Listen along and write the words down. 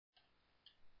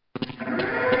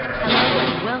Hello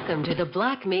and welcome to the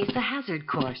Black Mesa Hazard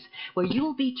Course, where you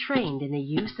will be trained in the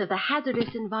use of the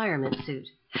hazardous environment suit.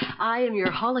 I am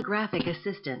your holographic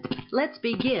assistant. Let's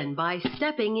begin by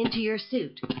stepping into your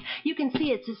suit. You can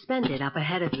see it suspended up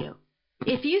ahead of you.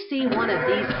 If you see one of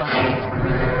these buttons,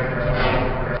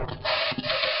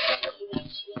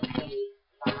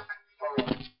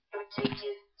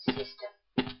 protective system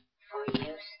for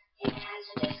use in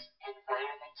hazardous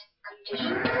environment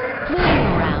conditions. moving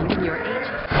around in your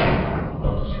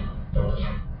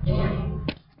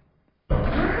The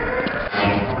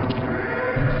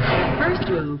first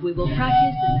move we will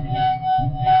practice is...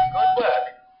 Good work.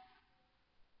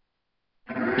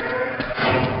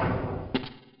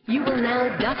 You will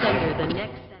now duck under the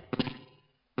next set.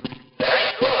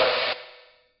 Very good.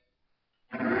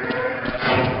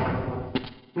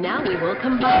 Now we will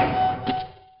combine.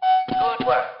 Good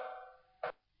work.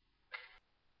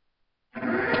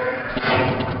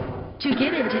 To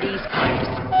get into these pipes,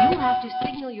 you will have to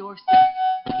signal your suit.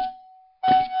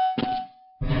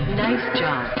 Nice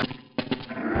job.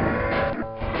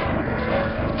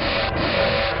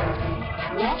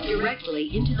 Walk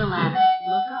directly into the ladder.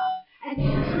 Look up.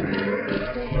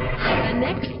 And the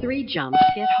next 3 jumps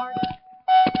get harder.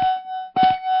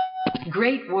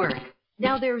 Great work.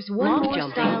 Now there's one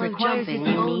more style of jumping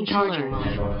you need to learn.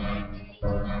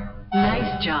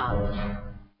 Nice job.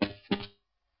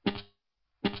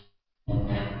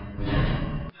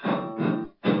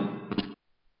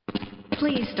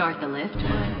 Please start the lift.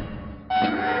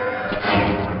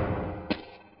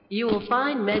 You will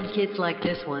find med kits like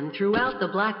this one throughout the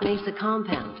Black Mesa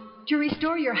compound. To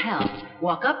restore your health,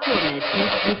 walk up to a med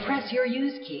kit and press your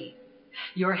use key.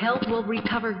 Your health will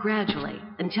recover gradually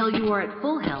until you are at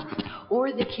full health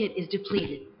or the kit is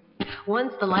depleted.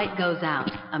 Once the light goes out,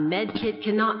 a med kit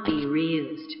cannot be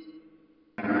reused.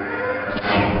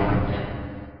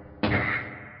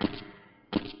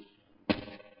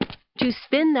 To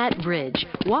spin that bridge,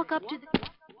 walk up to the...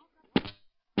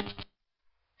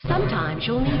 Sometimes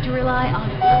you'll need to rely on...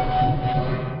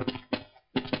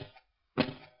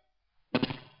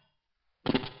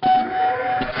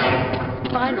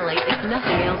 Finally, if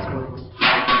nothing else works,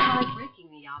 try breaking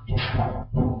the object.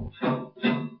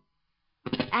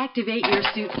 Activate your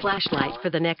suit flashlight for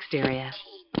the next area.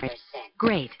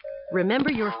 Great.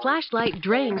 Remember, your flashlight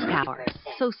drains power,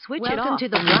 so switch it off. Welcome to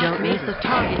the Black Mesa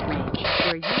target range,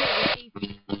 where you will receive...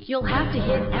 You'll have to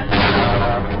hit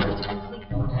everything.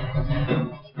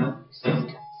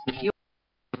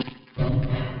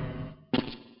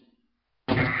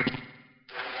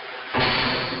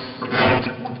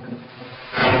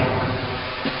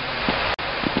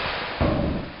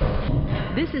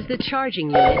 This is the charging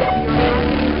unit for your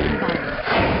hazardous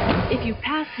environment. If you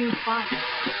pass through fire...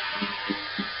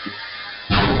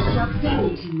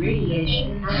 Proximity to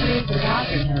radiation activates the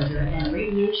water motor and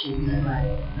radiation display.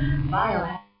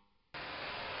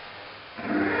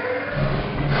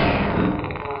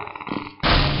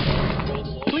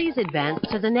 Please advance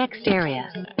to the next area.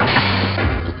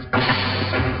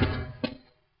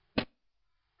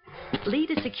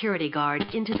 Lead a security guard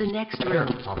into the next room.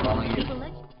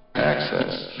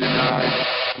 Access denied.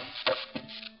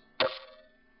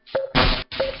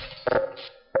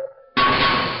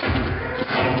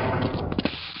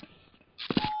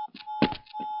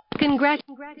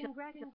 Congratulations.